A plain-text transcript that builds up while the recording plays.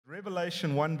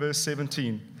Revelation 1 verse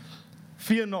 17.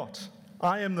 Fear not,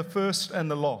 I am the first and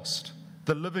the last,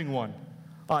 the living one.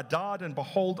 I died, and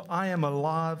behold, I am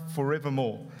alive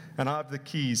forevermore, and I have the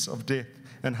keys of death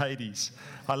and Hades.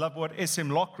 I love what S.M.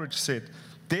 Lockridge said.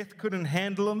 Death couldn't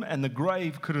handle him, and the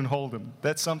grave couldn't hold him.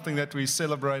 That's something that we're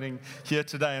celebrating here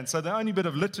today. And so the only bit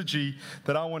of liturgy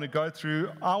that I want to go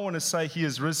through, I want to say He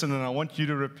is risen, and I want you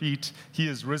to repeat, He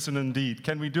is risen indeed.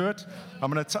 Can we do it?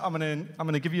 I'm going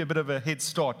to give you a bit of a head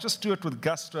start. Just do it with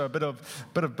gusto, a bit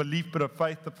of belief, bit of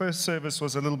faith. The first service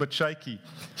was a little bit shaky.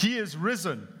 He is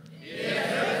risen.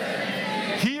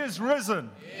 He is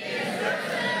risen.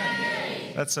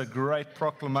 That's a great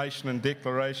proclamation and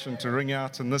declaration to ring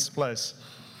out in this place.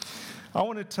 I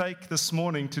want to take this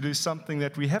morning to do something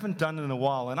that we haven't done in a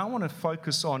while, and I want to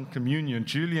focus on communion.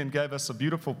 Julian gave us a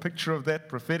beautiful picture of that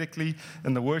prophetically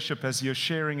in the worship as you're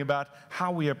sharing about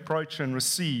how we approach and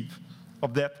receive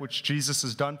of that which Jesus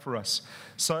has done for us.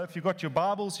 So if you've got your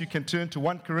Bibles, you can turn to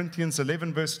 1 Corinthians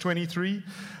 11 verse 23.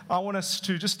 I want us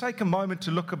to just take a moment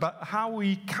to look about how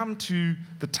we come to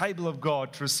the table of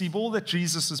God to receive all that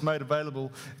Jesus has made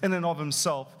available in and of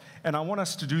Himself. And I want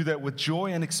us to do that with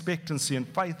joy and expectancy and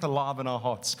faith alive in our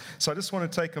hearts. So I just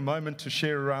want to take a moment to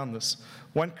share around this.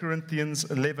 1 Corinthians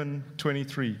 11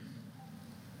 23.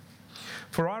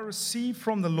 For I received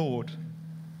from the Lord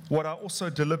what I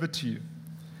also delivered to you,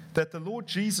 that the Lord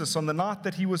Jesus, on the night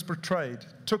that He was betrayed,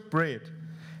 took bread,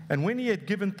 and when He had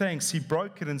given thanks, He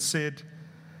broke it and said,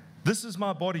 "This is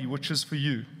my body, which is for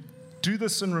you. Do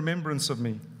this in remembrance of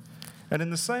me." And in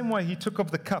the same way, He took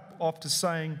of the cup after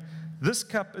saying, "This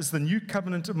cup is the new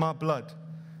covenant of my blood.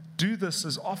 Do this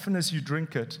as often as you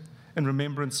drink it in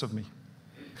remembrance of me."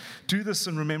 Do this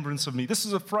in remembrance of me. This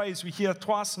is a phrase we hear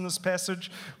twice in this passage.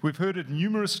 We've heard it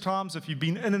numerous times. If you've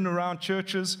been in and around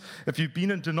churches, if you've been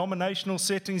in denominational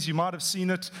settings, you might have seen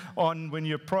it on when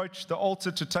you approach the altar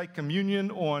to take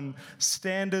communion, or on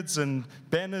standards and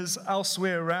banners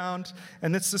elsewhere around.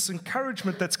 And it's this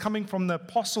encouragement that's coming from the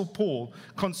Apostle Paul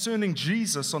concerning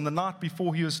Jesus on the night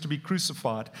before He was to be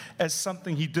crucified, as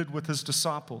something He did with His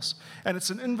disciples. And it's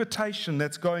an invitation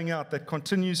that's going out that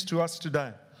continues to us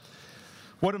today.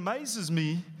 What amazes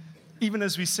me, even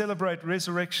as we celebrate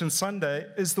Resurrection Sunday,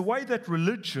 is the way that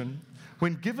religion,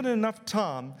 when given enough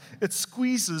time, it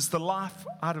squeezes the life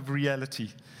out of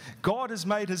reality. God has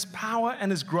made His power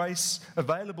and His grace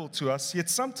available to us,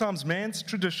 yet sometimes man's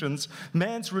traditions,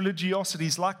 man's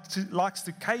religiosities likes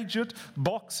to cage it,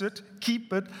 box it,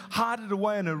 keep it, hide it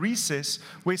away in a recess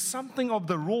where something of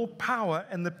the raw power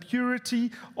and the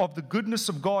purity of the goodness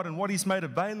of God and what He's made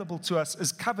available to us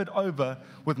is covered over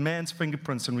with man's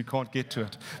fingerprints, and we can't get to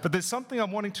it. But there's something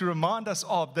I'm wanting to remind us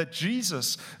of that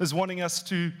Jesus is wanting us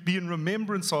to be in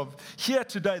remembrance of here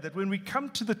today, that when we come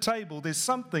to the table, there's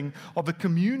something of a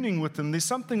communing with Him. There's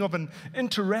something of an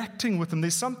interacting with Him.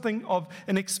 There's something of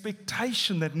an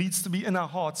expectation that needs to be in our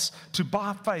hearts to,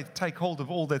 by faith, take hold of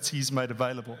all that He's made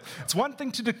available. It's one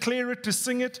thing to declare it, to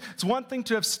sing it. It's one thing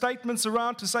to have statements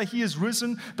around to say He is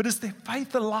risen, but is there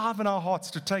faith alive in our hearts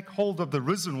to take hold of the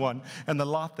risen one and the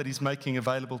life that He's making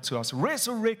available to us?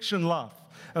 Resurrection life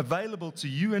available to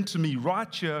you and to me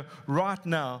right here, right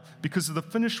now, because of the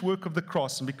finished work of the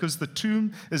cross and because the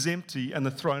tomb is empty and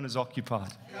the throne is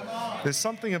occupied. There's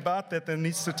something about that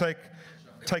needs to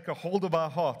take a hold of our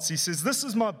hearts. He says, "This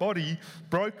is my body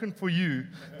broken for you.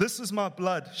 This is my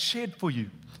blood shed for you."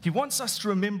 He wants us to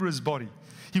remember His body.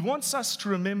 He wants us to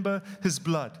remember His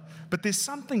blood. But there's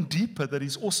something deeper that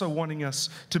He's also wanting us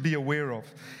to be aware of.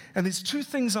 And there's two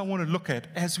things I want to look at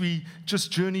as we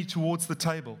just journey towards the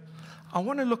table. I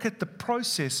want to look at the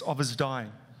process of His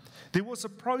dying. There was a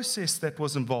process that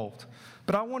was involved,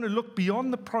 but I want to look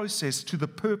beyond the process to the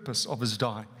purpose of His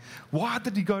dying. Why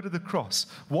did He go to the cross?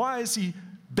 Why is He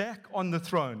back on the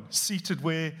throne, seated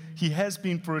where He has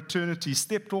been for eternity,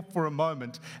 stepped off for a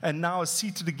moment, and now is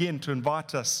seated again to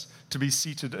invite us to be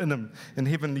seated in Him in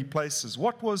heavenly places?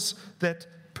 What was that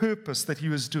purpose that He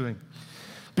was doing?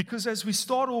 Because as we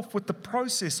start off with the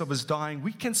process of His dying,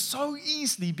 we can so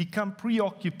easily become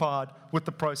preoccupied with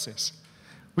the process.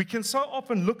 We can so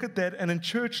often look at that, and in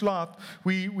church life,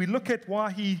 we look at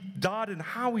why He died and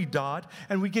how He died,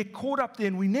 and we get caught up there,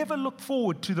 and we never look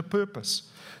forward to the purpose.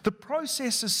 The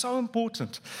process is so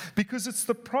important because it's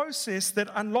the process that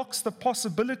unlocks the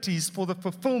possibilities for the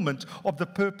fulfillment of the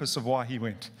purpose of why He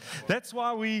went. That's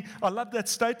why I love that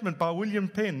statement by William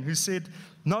Penn, who said,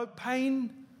 "No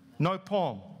pain, no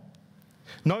palm.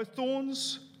 No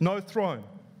thorns, no throne.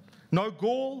 No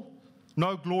gall,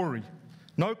 no glory.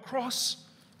 No cross,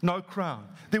 no crown.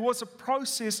 There was a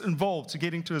process involved to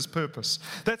getting to his purpose.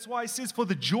 That's why he says, for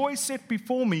the joy set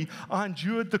before me, I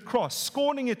endured the cross,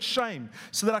 scorning its shame,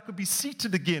 so that I could be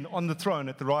seated again on the throne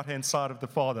at the right-hand side of the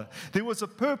Father. There was a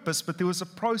purpose, but there was a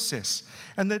process.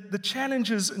 And the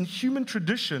challenges in human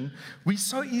tradition, we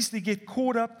so easily get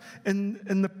caught up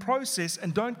in the process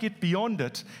and don't get beyond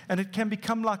it, and it can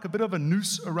become like a bit of a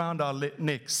noose around our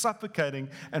neck, suffocating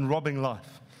and robbing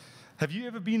life. Have you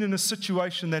ever been in a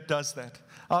situation that does that?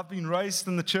 I've been raised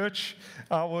in the church.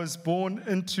 I was born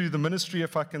into the ministry,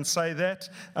 if I can say that.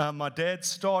 My dad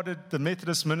started the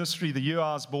Methodist ministry the year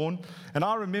I was born. And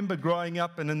I remember growing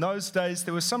up, and in those days,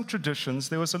 there were some traditions.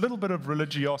 There was a little bit of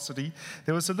religiosity.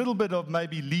 There was a little bit of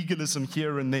maybe legalism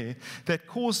here and there that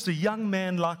caused a young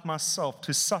man like myself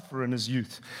to suffer in his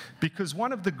youth. Because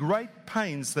one of the great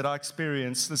pains that I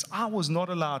experienced is I was not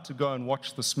allowed to go and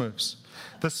watch the Smurfs.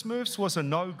 The Smurfs was a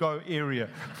no-go area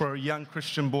for a young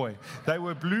Christian boy. They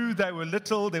were blue, they were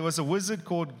little, there was a wizard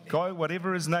called Go,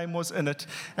 whatever his name was, in it.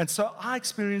 And so I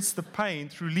experienced the pain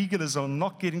through legalism,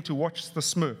 not getting to watch the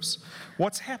Smurfs.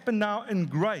 What's happened now in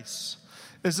grace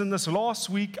is in this last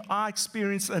week, I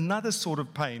experienced another sort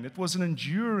of pain. It was an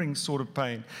enduring sort of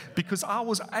pain because I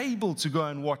was able to go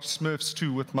and watch Smurfs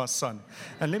 2 with my son.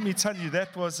 And let me tell you,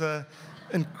 that was an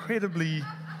incredibly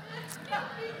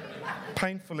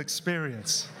painful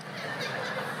experience.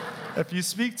 If you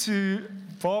speak to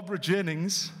Barbara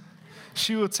Jennings,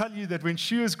 she will tell you that when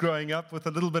she was growing up with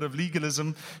a little bit of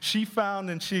legalism, she found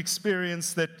and she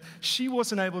experienced that she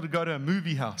wasn't able to go to a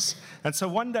movie house. And so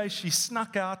one day she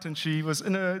snuck out, and she was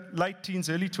in her late teens,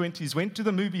 early 20s, went to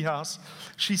the movie house.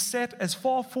 She sat as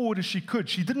far forward as she could.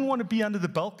 She didn't want to be under the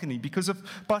balcony because if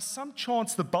by some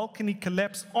chance the balcony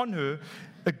collapsed on her,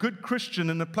 a good Christian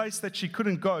in a place that she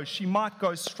couldn't go, she might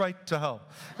go straight to hell.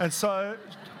 And so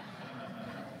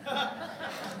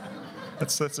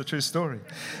that's a true story.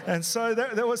 And so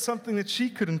that was something that she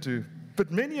couldn't do.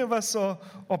 But many of us are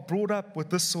brought up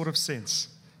with this sort of sense.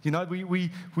 You know,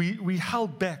 we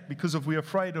held back because we're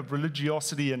afraid of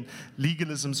religiosity and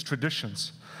legalism's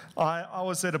traditions. I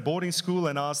was at a boarding school,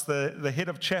 and I was the head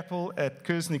of chapel at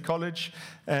Kearsley College.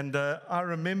 And I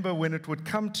remember when it would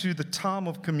come to the time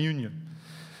of communion,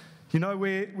 you know,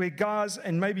 where guys,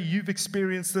 and maybe you've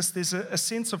experienced this, there's a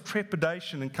sense of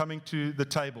trepidation in coming to the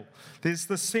table. There's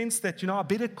the sense that, you know, I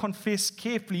better confess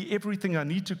carefully everything I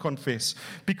need to confess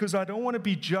because I don't want to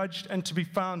be judged and to be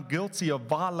found guilty of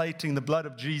violating the blood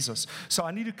of Jesus. So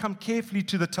I need to come carefully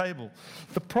to the table.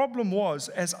 The problem was,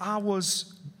 as I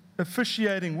was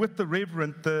officiating with the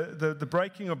reverend, the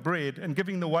breaking of bread and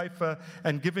giving the wafer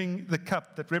and giving the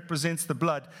cup that represents the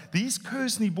blood, these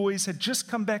Kearsley boys had just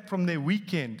come back from their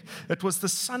weekend. It was the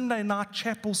Sunday night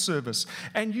chapel service,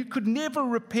 and you could never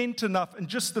repent enough in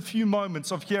just a few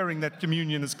moments of hearing that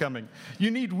communion is coming.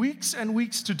 You need weeks and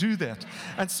weeks to do that.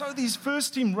 And so these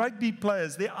first team rugby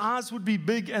players, their eyes would be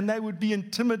big and they would be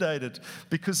intimidated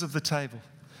because of the table.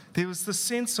 There was the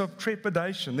sense of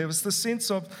trepidation. There was the sense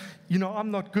of, you know,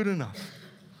 I'm not good enough.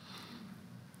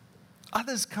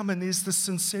 Others come and there's the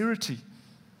sincerity.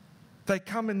 They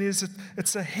come and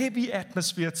it's a heavy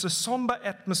atmosphere. It's a somber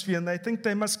atmosphere, and they think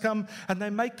they must come and they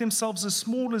make themselves as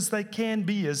small as they can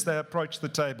be as they approach the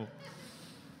table.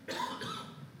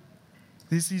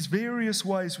 There's these various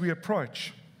ways we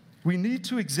approach. We need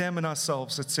to examine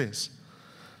ourselves, it says.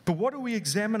 But what do we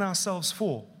examine ourselves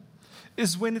for?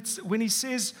 Is when he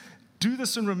says, do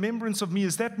this in remembrance of me,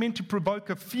 is that meant to provoke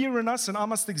a fear in us and I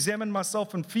must examine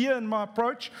myself in fear in my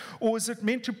approach? Or is it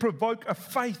meant to provoke a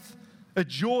faith, a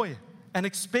joy, an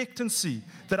expectancy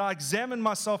that I examine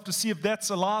myself to see if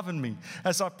that's alive in me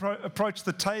as I approach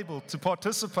the table to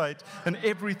participate in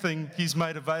everything he's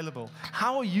made available?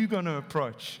 How are you going to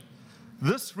approach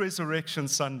this Resurrection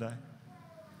Sunday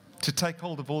to take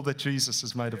hold of all that Jesus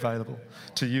has made available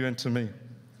to you and to me?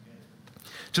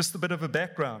 Just a bit of a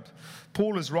background.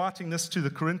 Paul is writing this to the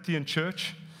Corinthian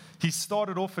church. He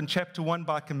started off in chapter 1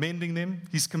 by commending them.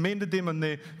 He's commended them on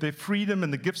their freedom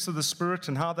and the gifts of the Spirit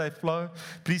and how they flow.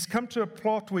 But he's come to a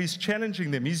plot where he's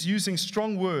challenging them. He's using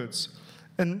strong words.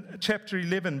 In chapter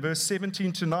 11, verse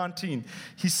 17 to 19,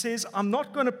 he says, I'm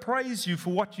not going to praise you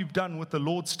for what you've done with the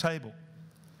Lord's table.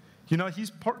 You know, he's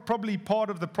probably part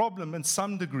of the problem in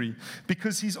some degree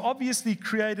because he's obviously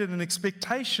created an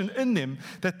expectation in them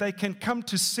that they can come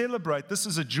to celebrate. This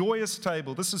is a joyous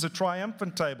table. This is a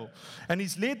triumphant table. And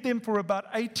he's led them for about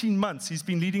 18 months. He's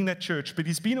been leading that church, but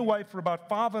he's been away for about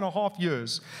 5.5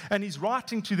 years. And he's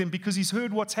writing to them because he's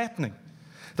heard what's happening.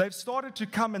 They've started to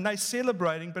come and they're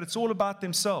celebrating, but it's all about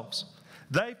themselves.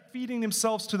 They're feeding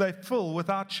themselves to their fill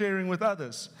without sharing with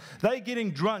others. They're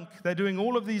getting drunk. They're doing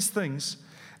all of these things.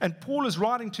 And Paul is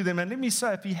writing to them, and let me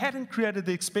say, if he hadn't created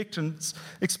the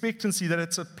expectancy that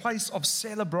it's a place of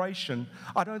celebration,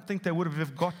 I don't think they would have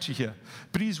ever got to here.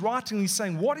 But he's writing, he's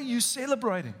saying, what are you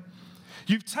celebrating?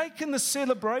 You've taken the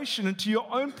celebration into your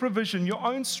own provision, your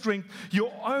own strength,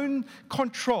 your own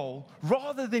control,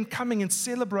 rather than coming and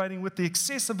celebrating with the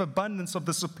excessive abundance of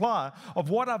the supply of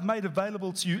what I've made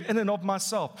available to you in and of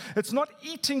myself. It's not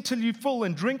eating till you're full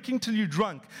and drinking till you're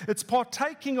drunk. It's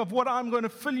partaking of what I'm going to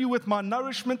fill you with, my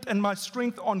nourishment and my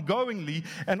strength ongoingly,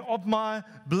 and of my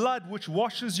blood which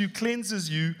washes you, cleanses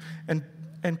you,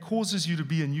 and causes you to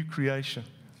be a new creation,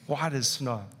 white as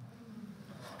snow.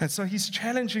 And so he's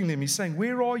challenging them. He's saying,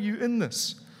 where are you in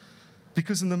this?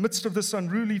 Because in the midst of this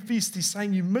unruly feast, he's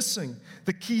saying you're missing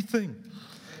the key thing.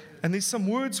 And there's some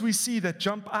words we see that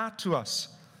jump out to us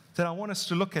that I want us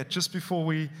to look at just before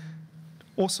we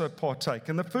also partake.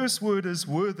 And the first word is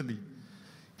worthily.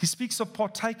 He speaks of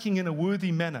partaking in a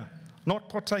worthy manner, not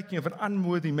partaking of an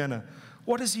unworthy manner.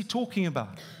 What is he talking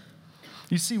about?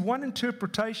 You see, one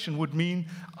interpretation would mean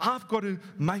I've got to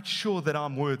make sure that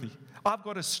I'm worthy. I've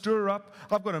got to stir up,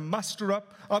 I've got to muster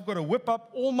up, I've got to whip up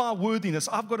all my worthiness.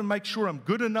 I've got to make sure I'm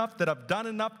good enough, that I've done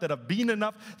enough, that I've been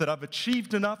enough, that I've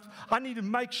achieved enough. I need to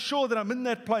make sure that I'm in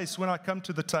that place when I come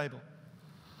to the table.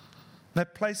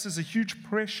 That places a huge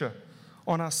pressure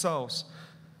on ourselves.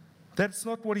 That's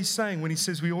not what he's saying when he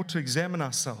says we ought to examine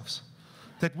ourselves.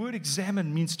 That word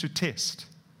examine means to test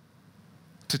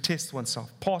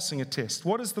oneself, passing a test.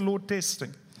 What is the Lord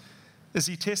testing? Is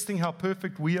he testing how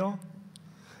perfect we are?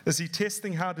 Is he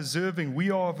testing how deserving we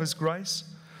are of his grace?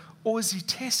 Or is he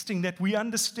testing that we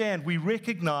understand, we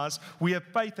recognize, we have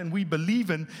faith, and we believe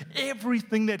in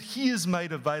everything that he has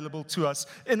made available to us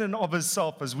in and of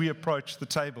himself as we approach the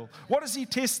table? What is he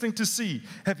testing to see?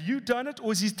 Have you done it?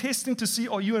 Or is he testing to see,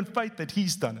 are you in faith that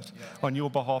he's done it on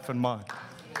your behalf and mine?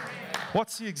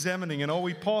 What's he examining, and are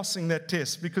we passing that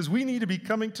test? Because we need to be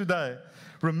coming today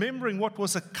remembering what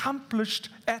was accomplished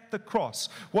at the cross,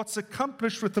 what's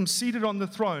accomplished with him seated on the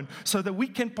throne, so that we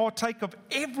can partake of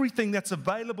everything that's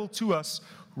available to us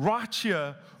right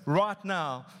here, right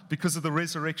now, because of the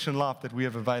resurrection life that we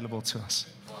have available to us.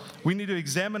 We need to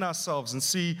examine ourselves and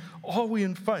see, are we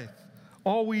in faith?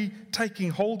 Are we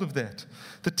taking hold of that?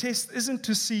 The test isn't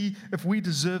to see if we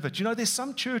deserve it. You know, there's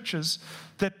some churches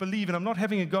that believe, and I'm not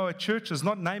having a go at churches,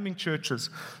 not naming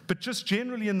churches, but just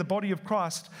generally in the body of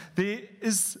Christ, there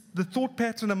is the thought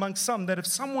pattern amongst some that if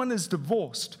someone is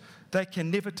divorced, they can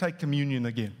never take communion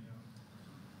again.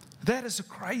 That is a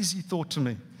crazy thought to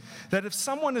me. That if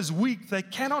someone is weak, they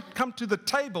cannot come to the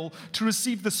table to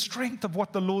receive the strength of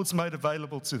what the Lord's made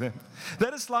available to them.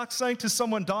 That is like saying to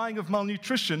someone dying of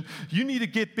malnutrition, you need to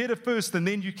get better first and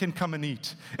then you can come and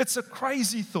eat. It's a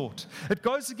crazy thought. It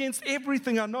goes against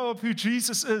everything I know of who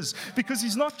Jesus is, because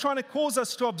he's not trying to cause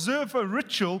us to observe a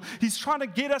ritual. He's trying to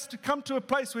get us to come to a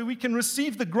place where we can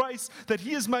receive the grace that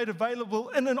he has made available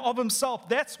in and of himself.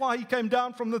 That's why he came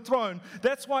down from the throne.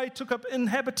 That's why he took up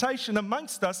inhabitation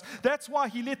amongst us. That's why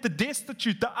he let the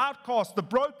destitute, the outcast, the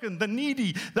broken, the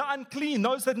needy, the unclean,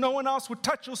 those that no one else would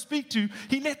touch or speak to,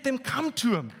 he let them come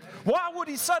to him. Why would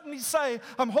he suddenly say,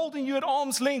 I'm holding you at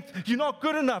arm's length, you're not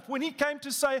good enough, when he came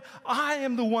to say, I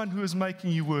am the one who is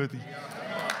making you worthy?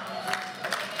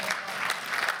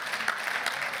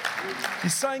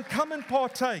 He's saying, come and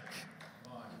partake,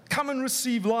 come and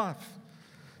receive life.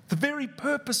 The very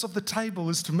purpose of the table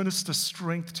is to minister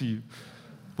strength to you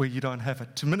where you don't have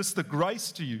it, to minister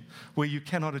grace to you where you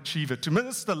cannot achieve it, to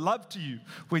minister love to you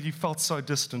where you felt so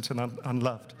distant and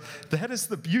unloved. That is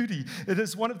the beauty. It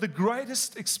is one of the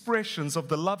greatest expressions of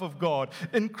the love of God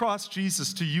in Christ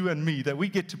Jesus to you and me that we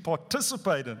get to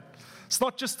participate in. It's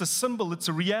not just a symbol, it's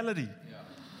a reality,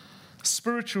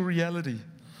 spiritual reality.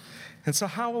 And so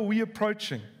how are we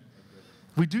approaching?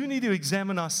 We do need to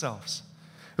examine ourselves.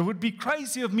 It would be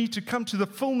crazy of me to come to the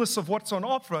fullness of what's on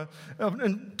offer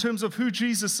in terms of who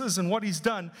Jesus is and what he's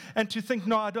done, and to think,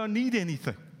 no, I don't need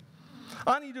anything.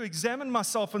 I need to examine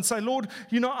myself and say, Lord,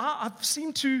 you know, I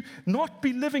seem to not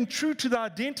be living true to the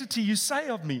identity you say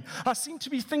of me. I seem to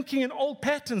be thinking in old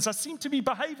patterns. I seem to be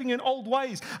behaving in old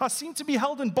ways. I seem to be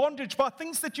held in bondage by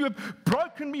things that you have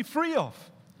broken me free of.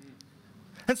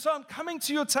 And so I'm coming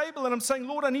to your table and I'm saying,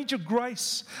 Lord, I need your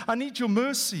grace. I need your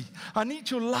mercy. I need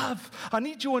your love. I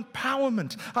need your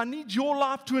empowerment. I need your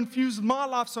life to infuse my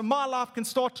life so my life can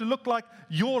start to look like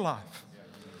your life.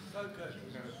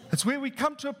 It's where we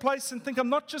come to a place and think, I'm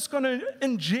not just going to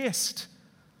ingest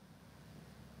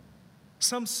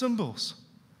some symbols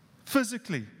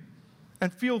physically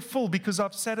and feel full because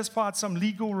I've satisfied some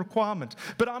legal requirement.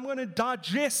 But I'm going to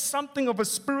digest something of a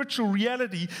spiritual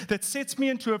reality that sets me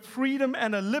into a freedom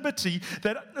and a liberty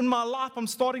that in my life I'm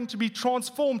starting to be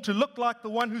transformed to look like the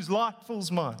one whose light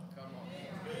fills mine.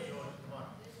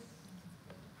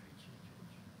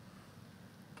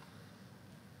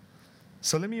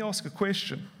 So let me ask a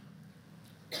question,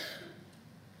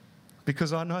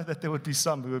 because I know that there would be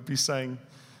some who would be saying,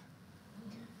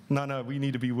 no, we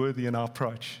need to be worthy in our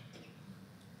approach.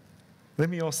 Let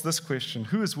me ask this question: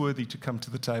 who is worthy to come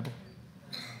to the table?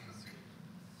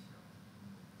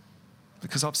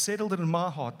 Because I've settled it in my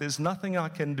heart, there's nothing I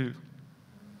can do,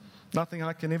 nothing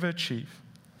I can ever achieve,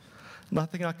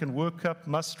 nothing I can work up,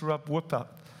 muster up, whip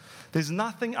up. There's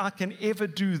nothing I can ever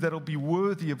do that'll be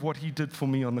worthy of what He did for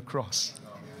me on the cross.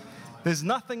 There's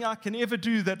nothing I can ever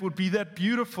do that would be that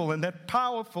beautiful and that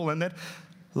powerful and that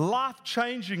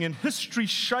life-changing and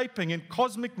history-shaping and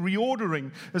cosmic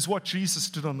reordering as what Jesus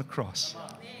did on the cross.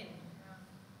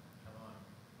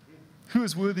 Who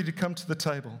is worthy to come to the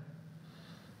table?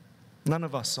 None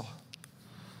of us are.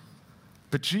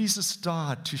 But Jesus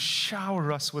died to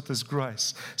shower us with His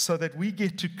grace so that we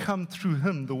get to come through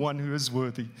Him, the one who is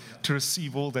worthy, to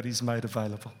receive all that He's made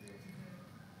available.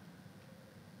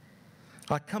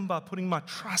 I come by putting my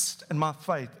trust and my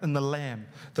faith in the Lamb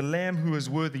who is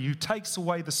worthy, who takes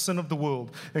away the sin of the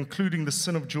world, including the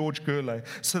sin of George Gourlay,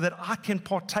 so that I can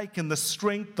partake in the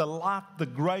strength, the life, the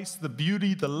grace, the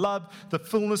beauty, the love, the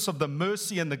fullness of the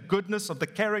mercy and the goodness of the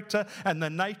character and the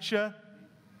nature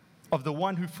of the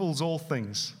one who fills all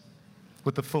things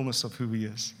with the fullness of who He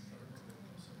is.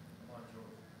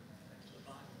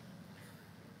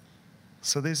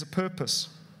 So there's a purpose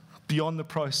beyond the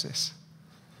process.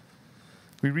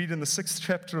 We read in the 6th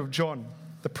chapter of John,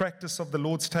 the practice of the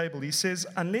Lord's table. He says,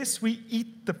 unless we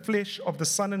eat the flesh of the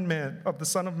Son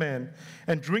of Man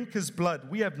and drink His blood,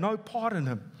 we have no part in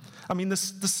Him. I mean,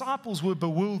 the disciples were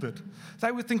bewildered.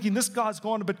 They were thinking, this guy's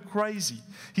gone a bit crazy.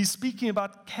 He's speaking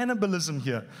about cannibalism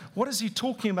here. What is he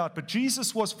talking about? But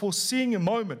Jesus was foreseeing a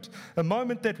moment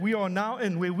that we are now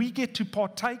in, where we get to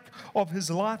partake of His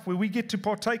life, where we get to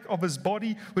partake of His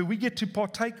body, where we get to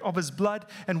partake of His blood,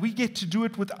 and we get to do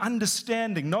it with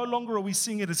understanding. No longer are we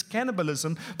seeing it as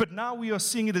cannibalism, but now we are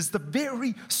seeing it as the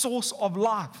very source of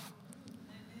life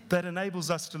that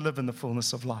enables us to live in the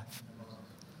fullness of life.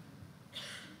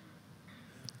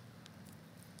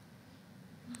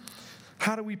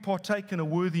 How do we partake in a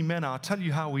worthy manner? I'll tell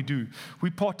you how we do.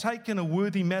 We partake in a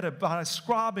worthy manner by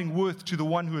ascribing worth to the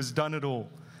one who has done it all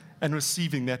and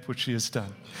receiving that which He has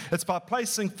done. It's by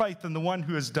placing faith in the one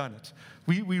who has done it.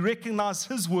 We recognize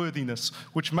His worthiness,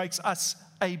 which makes us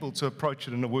able to approach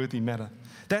it in a worthy manner.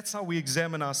 That's how we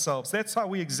examine ourselves. That's how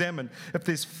we examine if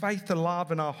there's faith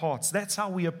alive in our hearts. That's how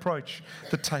we approach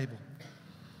the table.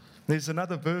 There's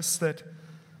another verse that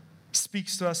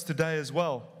speaks to us today as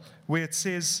well, where it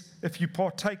says, if you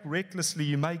partake recklessly,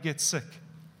 you may get sick.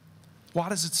 Why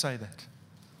does it say that?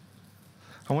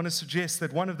 I want to suggest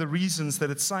that one of the reasons that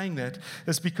it's saying that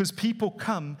is because people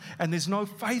come and there's no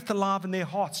faith alive in their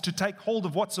hearts to take hold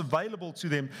of what's available to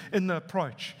them in the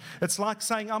approach. It's like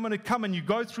saying, I'm going to come, and you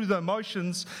go through the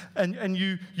emotions and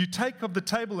you take of the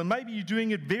table, and maybe you're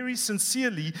doing it very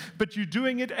sincerely, but you're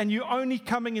doing it and you're only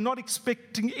coming and not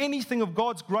expecting anything of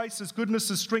God's grace, His goodness,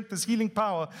 His strength, His healing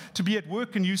power to be at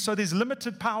work in you. So there's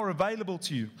limited power available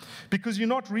to you because you're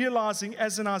not realizing,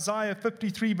 as in Isaiah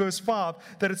 53 verse 5,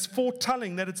 that it's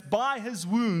foretelling that it's by His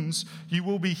wounds you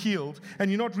will be healed. And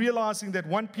you're not realizing that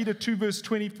 1 Peter 2 verse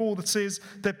 24 that says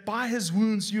that by His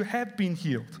wounds you have been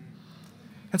healed.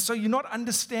 And so you're not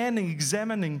understanding,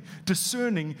 examining,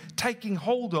 discerning, taking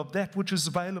hold of that which is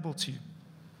available to you.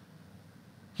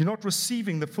 You're not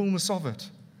receiving the fullness of it.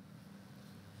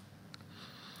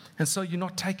 And so you're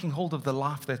not taking hold of the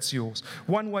life that's yours.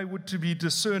 One way would to be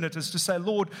discern it is to say,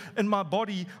 Lord, in my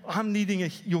body, I'm needing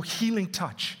your healing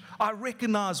touch. I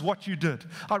recognize what you did.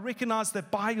 I recognize that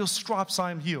by your stripes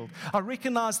I am healed. I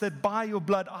recognize that by your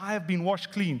blood I have been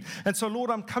washed clean. And so,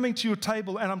 Lord, I'm coming to your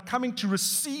table and I'm coming to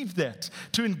receive that,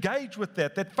 to engage with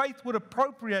that faith would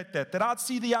appropriate that I'd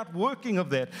see the outworking of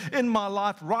that in my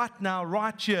life right now,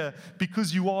 right here,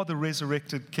 because you are the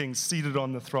resurrected King seated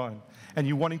on the throne. And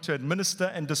you're wanting to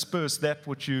administer and disperse that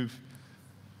which you've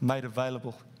made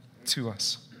available to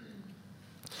us.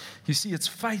 You see, it's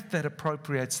faith that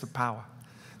appropriates the power.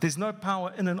 There's no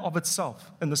power in and of itself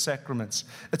in the sacraments.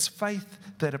 It's faith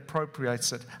that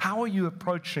appropriates it. How are you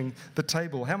approaching the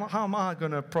table? How am I going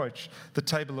to approach the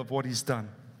table of what He's done?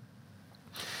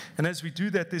 And as we do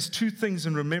that, there's two things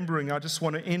in remembering I just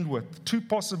want to end with. Two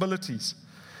possibilities.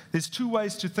 There's two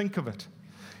ways to think of it.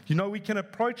 You know, we can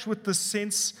approach with the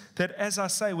sense that, as I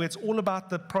say, where it's all about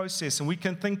the process, and we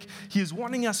can think He is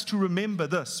wanting us to remember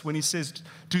this when He says,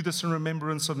 do this in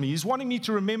remembrance of me. He's wanting me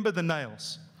to remember the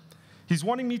nails. He's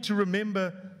wanting me to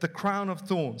remember the crown of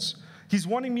thorns. He's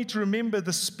wanting me to remember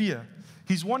the spear.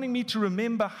 He's wanting me to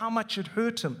remember how much it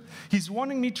hurt Him. He's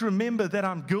wanting me to remember that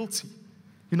I'm guilty.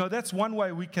 You know, that's one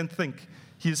way we can think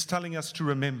He is telling us to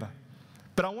remember.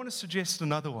 But I want to suggest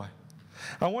another way.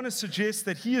 I want to suggest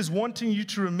that He is wanting you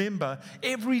to remember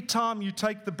every time you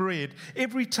take the bread,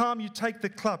 every time you take the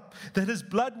cup, that His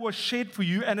blood was shed for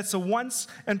you, and it's a once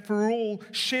and for all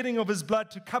shedding of His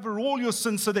blood to cover all your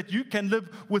sins so that you can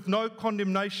live with no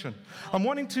condemnation. I'm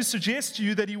wanting to suggest to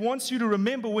you that He wants you to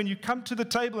remember when you come to the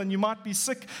table and you might be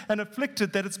sick and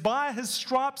afflicted, that it's by His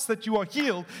stripes that you are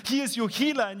healed. He is your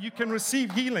healer and you can receive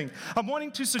healing. I'm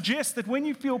wanting to suggest that when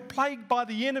you feel plagued by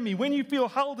the enemy, when you feel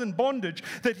held in bondage,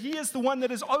 that He is the one that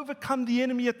has overcome the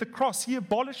enemy at the cross. He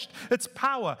abolished its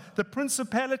power, the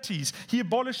principalities. He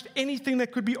abolished anything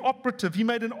that could be operative. He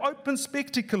made an open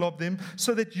spectacle of them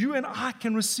so that you and I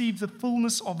can receive the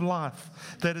fullness of life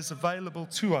that is available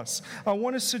to us. I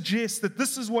want to suggest that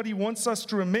this is what He wants us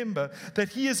to remember, that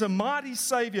He is a mighty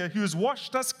Savior who has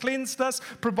washed us, cleansed us,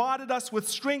 provided us with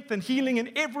strength and healing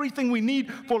and everything we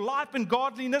need for life and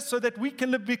godliness so that we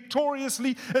can live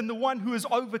victoriously in the one who has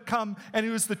overcome and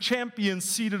who is the champion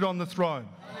seated on the throne.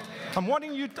 I'm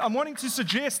wanting to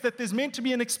suggest that there's meant to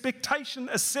be an expectation,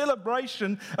 a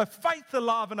celebration, a faith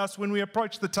alive in us when we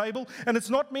approach the table, and it's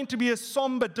not meant to be a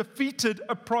somber, defeated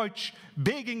approach,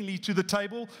 beggingly to the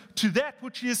table, to that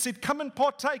which He has said, come and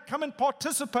partake, come and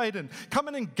participate in, come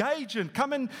and engage in,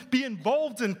 come and be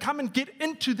involved in, come and get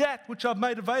into that which I've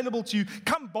made available to you.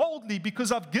 Come boldly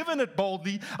because I've given it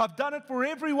boldly. I've done it for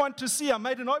everyone to see. I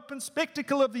made an open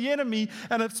spectacle of the enemy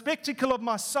and a spectacle of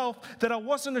myself that I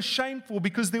wasn't ashamed for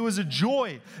because there was a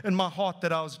joy in my heart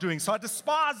that I was doing. So I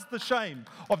despised the shame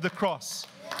of the cross,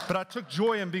 but I took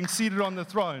joy in being seated on the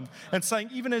throne and saying,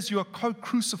 even as you are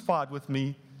co-crucified with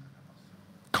me,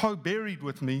 co-buried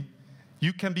with me,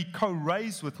 you can be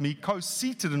co-raised with me,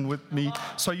 co-seated in with me,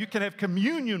 so you can have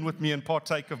communion with me and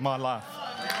partake of my life.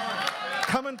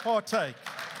 Come and partake.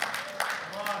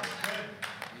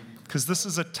 Because this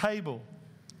is a table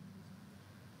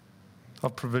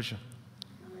of provision.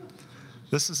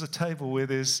 This is a table where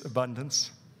there's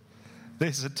abundance.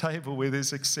 There's a table where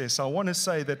there's excess. I want to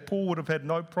say that Paul would have had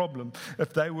no problem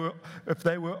if they were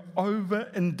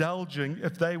overindulging,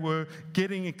 if they were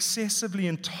getting excessively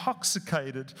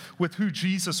intoxicated with who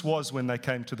Jesus was when they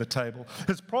came to the table.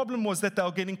 His problem was that they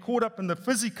were getting caught up in the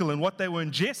physical and what they were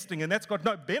ingesting, and that's got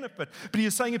no benefit. But he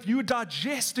is saying, if you are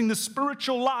digesting the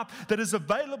spiritual life that is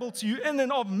available to you in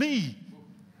and of me,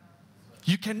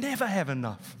 you can never have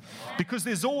enough because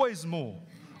there's always more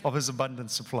of His abundant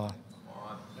supply.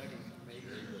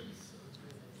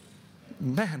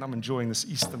 Man, I'm enjoying this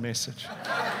Easter message.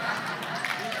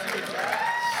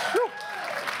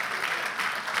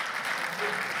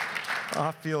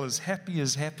 I feel as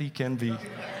happy can be.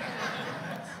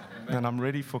 And I'm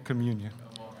ready for communion.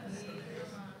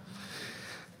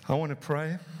 I want to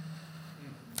pray.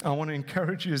 I want to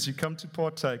encourage you as you come to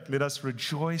partake. Let us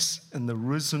rejoice in the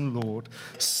risen Lord,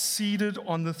 seated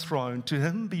on the throne. To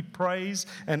Him be praise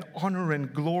and honor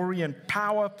and glory and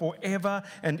power forever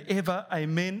and ever.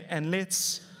 Amen. And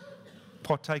let's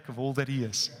partake of all that He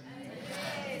is.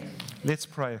 Let's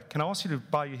pray. Can I ask you to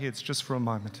bow your heads just for a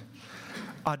moment?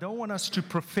 I don't want us to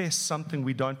profess something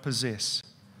we don't possess.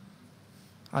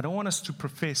 I don't want us to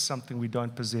profess something we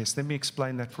don't possess. Let me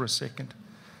explain that for a second.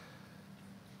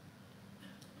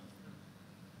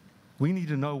 We need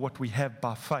to know what we have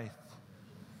by faith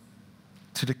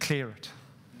to declare it.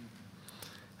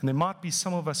 And there might be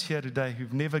some of us here today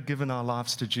who've never given our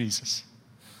lives to Jesus.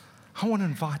 I want to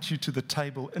invite you to the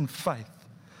table in faith.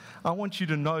 I want you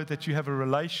to know that you have a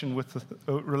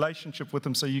relationship with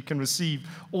Him so you can receive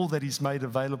all that He's made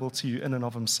available to you in and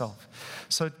of Himself.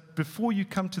 So before you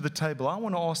come to the table, I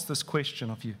want to ask this question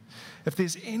of you. If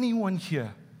there's anyone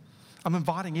here, I'm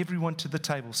inviting everyone to the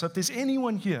table. So if there's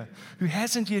anyone here who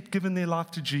hasn't yet given their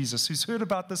life to Jesus, who's heard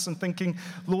about this and thinking,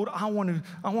 Lord, I want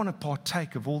to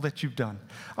partake of all that you've done,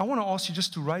 I want to ask you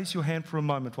just to raise your hand for a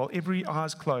moment while every eye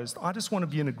is closed. I just want to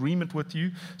be in agreement with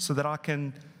you so that I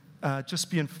can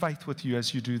just be in faith with you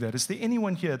as you do that. Is there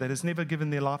anyone here that has never given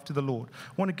their life to the Lord?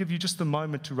 I want to give you just a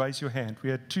moment to raise your hand.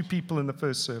 We had 2 people in the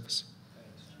first service.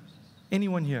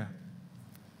 Anyone here?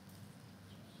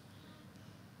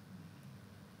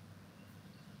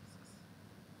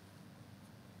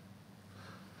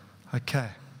 Okay.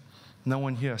 No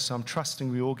one here, so I'm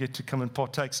trusting we all get to come and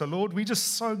partake. So, Lord, we're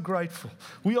just so grateful.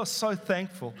 We are so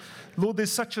thankful. Lord,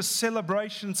 there's such a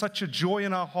celebration, such a joy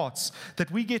in our hearts that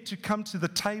we get to come to the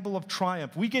table of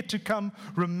triumph. We get to come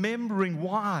remembering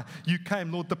why you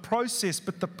came, Lord, the process,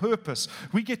 but the purpose.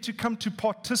 We get to come to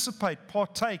participate,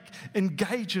 partake,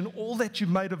 engage in all that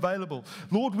you've made available.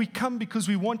 Lord, we come because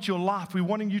we want your life. We're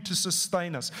wanting you to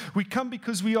sustain us. We come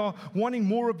because we are wanting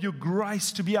more of your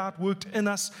grace to be outworked in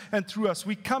us and through us.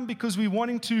 We come because we're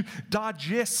wanting to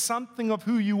digest something of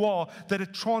who you are, that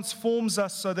it transforms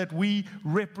us so that we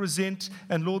represent,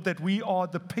 and Lord, that we are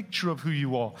the picture of who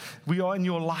you are. We are in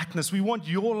your likeness. We want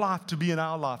your life to be in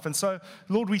our life. And so,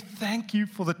 Lord, we thank you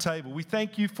for the table. We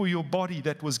thank you for your body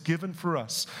that was given for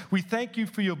us. We thank you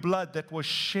for your blood that was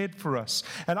shed for us.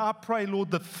 And I pray,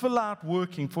 Lord, the fill out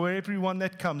working for everyone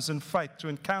that comes in faith to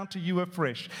encounter you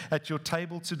afresh at your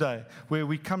table today, where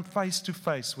we come face to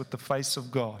face with the face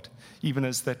of God, even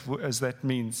as that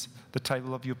means the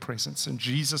table of your presence. In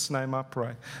Jesus' name I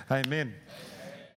pray. Amen.